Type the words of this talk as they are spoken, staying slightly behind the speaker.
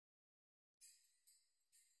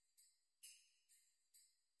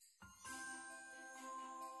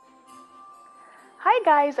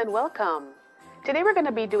Hi guys and welcome. Today we're going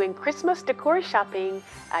to be doing Christmas decor shopping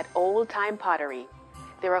at Old Time Pottery.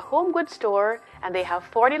 They're a home goods store and they have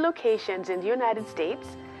 40 locations in the United States.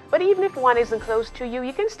 But even if one isn't close to you,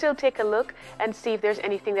 you can still take a look and see if there's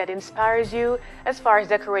anything that inspires you as far as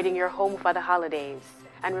decorating your home for the holidays.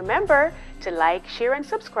 And remember to like, share, and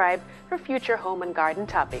subscribe for future home and garden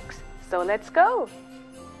topics. So let's go.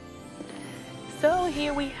 So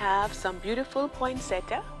here we have some beautiful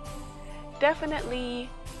poinsettia. Definitely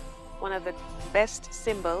one of the best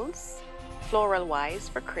symbols, floral-wise,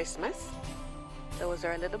 for Christmas. Those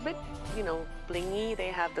are a little bit, blingy. They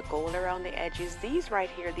have the gold around the edges. These right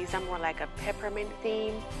here, these are more like a peppermint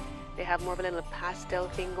theme. They have more of a little pastel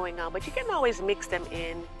thing going on, but you can always mix them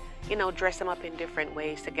in, dress them up in different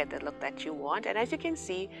ways to get the look that you want. And as you can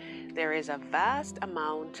see, there is a vast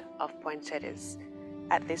amount of poinsettias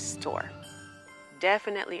at this store.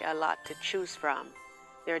 Definitely a lot to choose from.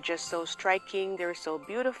 They're just so striking. They're so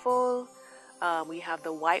beautiful. We have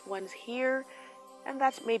the white ones here. And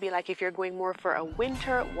that's maybe like if you're going more for a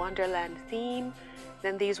winter wonderland theme,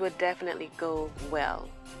 then these would definitely go well.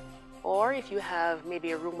 Or if you have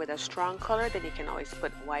maybe a room with a strong color, then you can always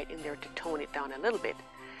put white in there to tone it down a little bit.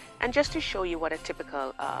 And just to show you what a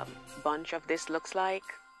typical bunch of this looks like,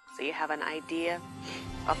 so you have an idea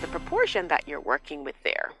of the proportion that you're working with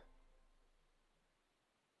there.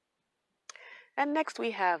 And next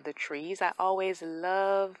we have the trees. I always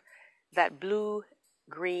love that blue,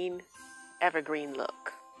 green, evergreen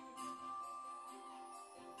look.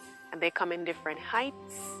 And they come in different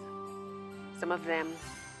heights. Some of them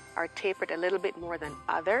are tapered a little bit more than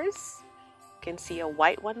others. You can see a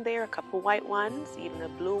white one there, a couple white ones, even a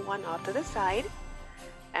blue one off to the side.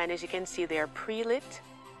 And as you can see, they are pre-lit.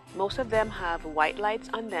 Most of them have white lights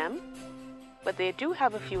on them, but they do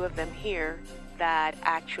have a few of them here that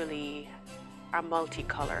actually are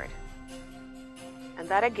multicolored. And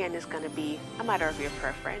that again is going to be a matter of your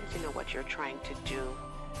preference, what you're trying to do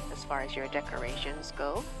as far as your decorations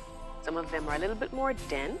go. Some of them are a little bit more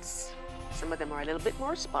dense, some of them are a little bit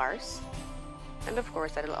more sparse, and of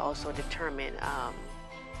course that'll also determine how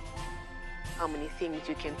many things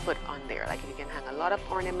you can put on there. Like if you can hang a lot of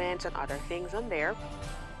ornaments and other things on there,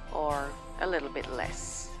 or a little bit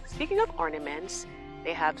less. Speaking of ornaments,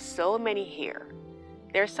 they have so many here.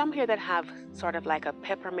 There's some here that have sort of like a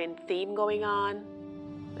peppermint theme going on.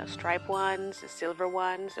 The striped ones, the silver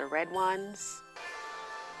ones, the red ones.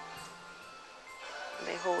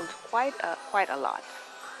 They hold quite a lot.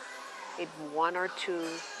 Maybe one or two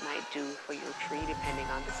might do for your tree depending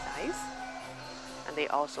on the size. And they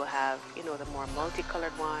also have, the more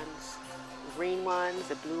multicolored ones, the green ones,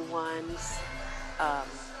 the blue ones.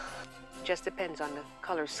 Just depends on the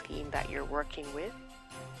color scheme that you're working with.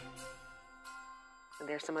 And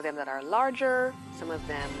there's some of them that are larger. Some of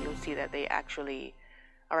them you'll see that they actually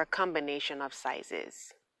are a combination of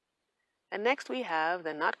sizes. And next we have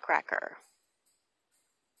the nutcracker.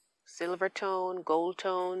 Silver tone, gold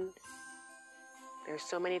tone. There's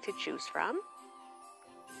so many to choose from.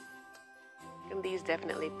 And these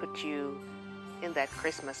definitely put you in that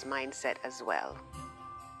Christmas mindset as well.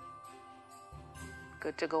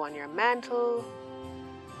 Good to go on your mantle.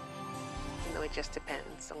 It just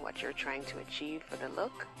depends on what you're trying to achieve for the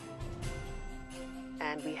look.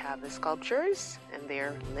 And we have the sculptures, and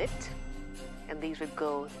they're lit. And these would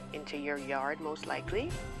go into your yard most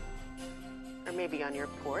likely, or maybe on your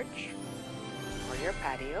porch or your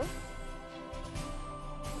patio.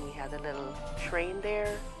 And we have the little train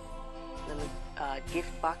there, little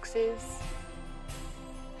gift boxes,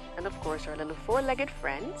 and of course our little four-legged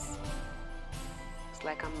friends. It's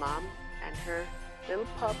like a mom and her little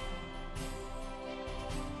pup.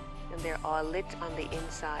 And they're all lit on the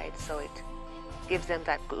inside, so it gives them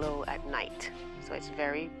that glow at night. So it's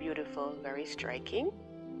very beautiful, very striking.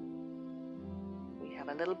 We have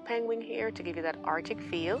a little penguin here to give you that Arctic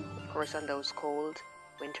feel, of course, on those cold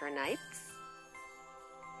winter nights.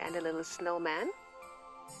 And a little snowman.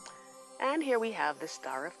 And here we have the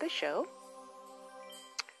star of the show.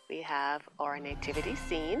 We have our nativity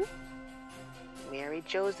scene. Mary,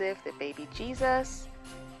 Joseph, the baby Jesus,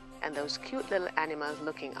 and those cute little animals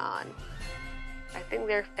looking on. I think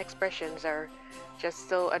their expressions are just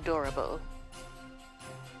so adorable.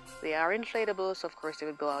 They are inflatable, so of course they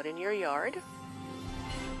would go out in your yard.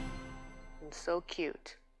 And so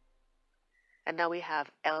cute. And now we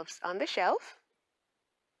have elves on the shelf.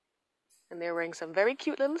 And they're wearing some very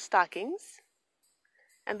cute little stockings.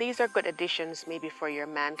 And these are good additions maybe for your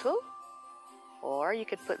mantle. Or you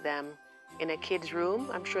could put them in a kid's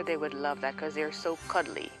room. I'm sure they would love that because they're so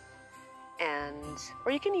cuddly.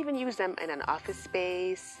 Or you can even use them in an office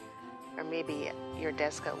space or maybe your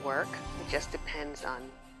desk at work. It just depends on,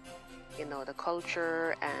 you know, the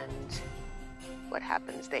culture and what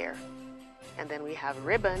happens there. And then we have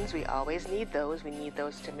ribbons. We always need those. We need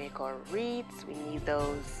those to make our wreaths. We need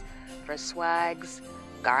those for swags.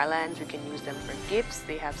 Garlands, we can use them for gifts.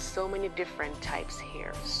 They have so many different types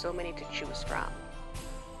here, so many to choose from.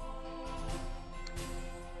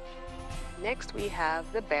 Next we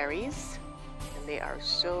have the berries, and they are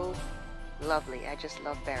so lovely. I just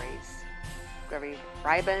love berries. Very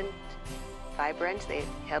vibrant. They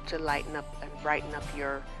help to lighten up and brighten up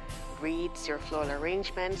your wreaths, your floral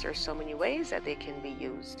arrangements. There's so many ways that they can be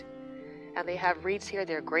used. And they have wreaths here.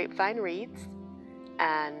 They're grapevine wreaths,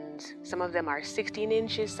 and some of them are 16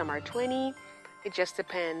 inches, some are 20. It just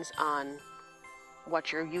depends on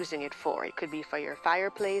what you're using it for. It could be for your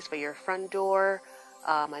fireplace, for your front door,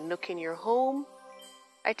 a nook in your home.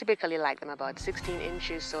 I typically like them about 16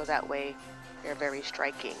 inches, so that way they're very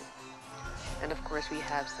striking. And of course we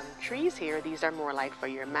have some trees here. These are more like for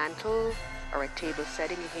your mantle or a table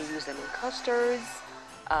setting. You can use them in clusters.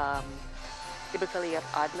 Typically of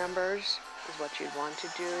odd numbers is what you'd want to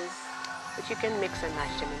do, but you can mix and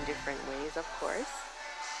match them in different ways, of course.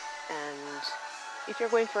 And if you're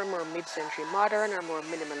going for a more mid-century modern or more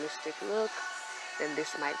minimalistic look, then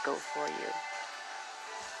this might go for you.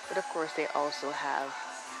 But of course they also have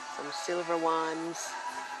some silver ones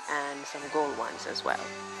and some gold ones as well.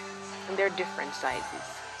 And they're different sizes,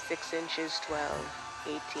 6 inches, 12,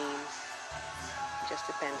 18. It just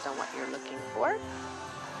depends on what you're looking for.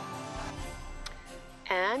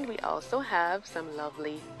 And we also have some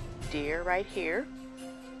lovely deer right here.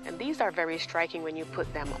 And these are very striking when you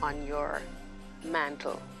put them on your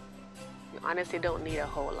mantle. You honestly don't need a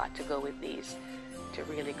whole lot to go with these to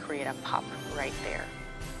really create a pop right there.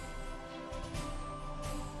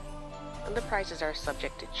 And the prices are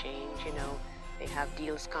subject to change, you know. They have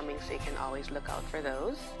deals coming, so you can always look out for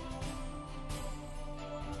those.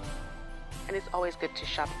 And it's always good to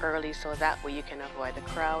shop early, so that way you can avoid the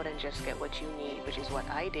crowd and just get what you need, which is what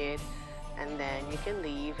I did. And then you can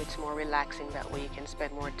leave. It's more relaxing that way. You can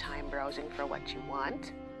spend more time browsing for what you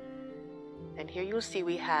want. And here you'll see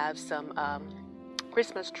we have some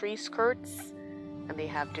Christmas tree skirts, and they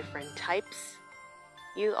have different types.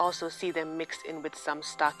 You'll also see them mixed in with some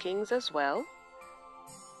stockings as well.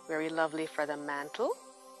 Very lovely for the mantle.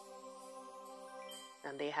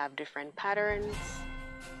 And they have different patterns.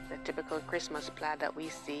 The typical Christmas plaid that we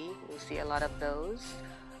see. We'll see a lot of those.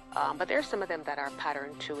 But there's some of them that are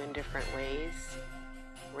patterned too in different ways.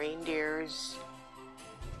 Reindeers,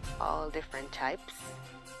 all different types.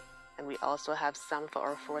 And we also have some for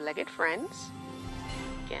our four-legged friends.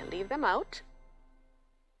 Can't leave them out.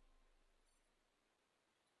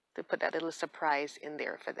 To put that little surprise in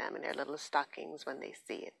there for them in their little stockings when they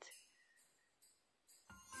see it.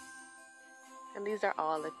 And these are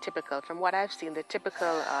all the typical, from what I've seen, the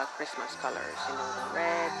typical Christmas colors. You know, the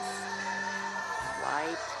reds,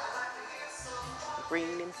 white,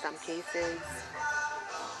 green in some cases.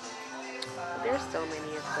 But there's so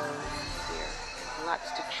many of those here.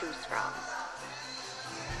 Lots to choose from.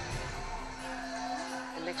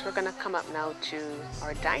 And next we're going to come up now to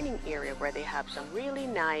our dining area, where they have some really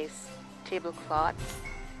nice tablecloths,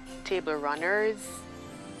 table runners,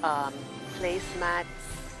 placemats,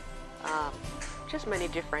 just many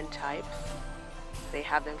different types. They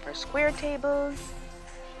have them for square tables,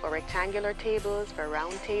 for rectangular tables, for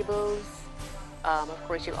round tables. Of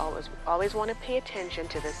course, you always want to pay attention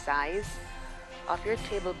to the size of your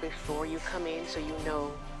table before you come in, so you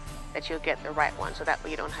know that you'll get the right one, so that way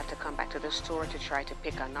you don't have to come back to the store to try to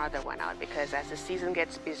pick another one out, because as the season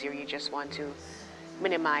gets busier, you just want to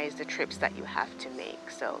minimize the trips that you have to make.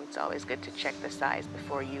 So it's always good to check the size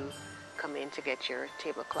before you come in to get your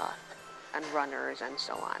tablecloth and runners and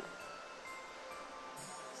so on.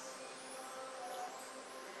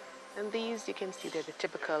 And these, you can see they're the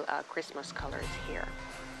typical Christmas colors here.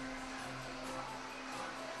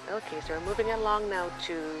 Okay, so we're moving along now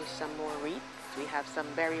to some more wreaths. We have some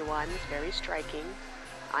berry ones, very striking.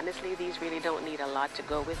 Honestly, these really don't need a lot to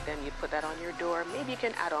go with them. You put that on your door. Maybe you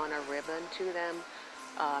can add on a ribbon to them.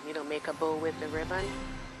 You know, make a bow with the ribbon.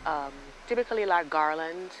 Typically like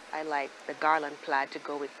garland. I like the garland plaid to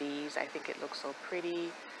go with these. I think it looks so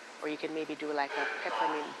pretty. Or you can maybe do like a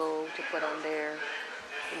peppermint bow to put on there.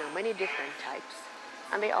 You know, many different types.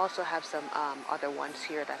 And they also have some other ones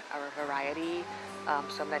here that are a variety.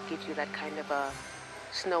 Some that give you that kind of a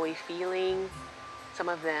snowy feeling. Some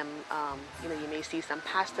of them, you know, you may see some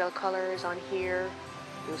pastel colors on here.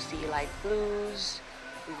 You'll see like blues,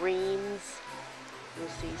 greens. You'll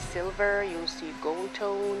see silver. You'll see gold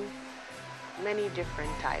tone. many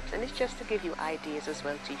different types, and it's just to give you ideas as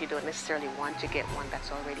well too. If you don't necessarily want to get one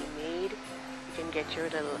that's already made, you can get your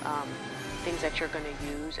little things that you're going to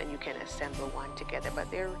use and you can assemble one together, but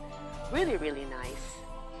they're really, really nice.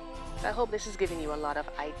 So I hope this is giving you a lot of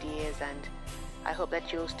ideas, and I hope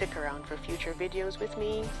that you'll stick around for future videos with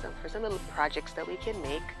me, for some little projects that we can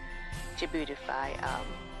make to beautify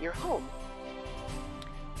your home.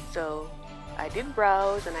 So I did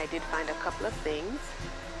browse and I did find a couple of things.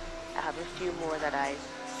 I have a few more that I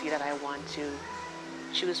see that I want to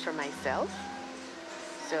choose for myself.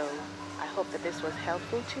 So I hope that this was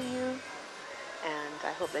helpful to you, and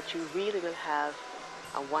I hope that you really will have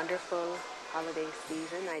a wonderful holiday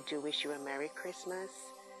season. I do wish you a Merry Christmas,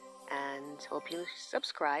 and hope you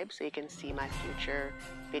subscribe so you can see my future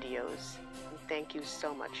videos. And thank you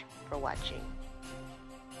so much for watching.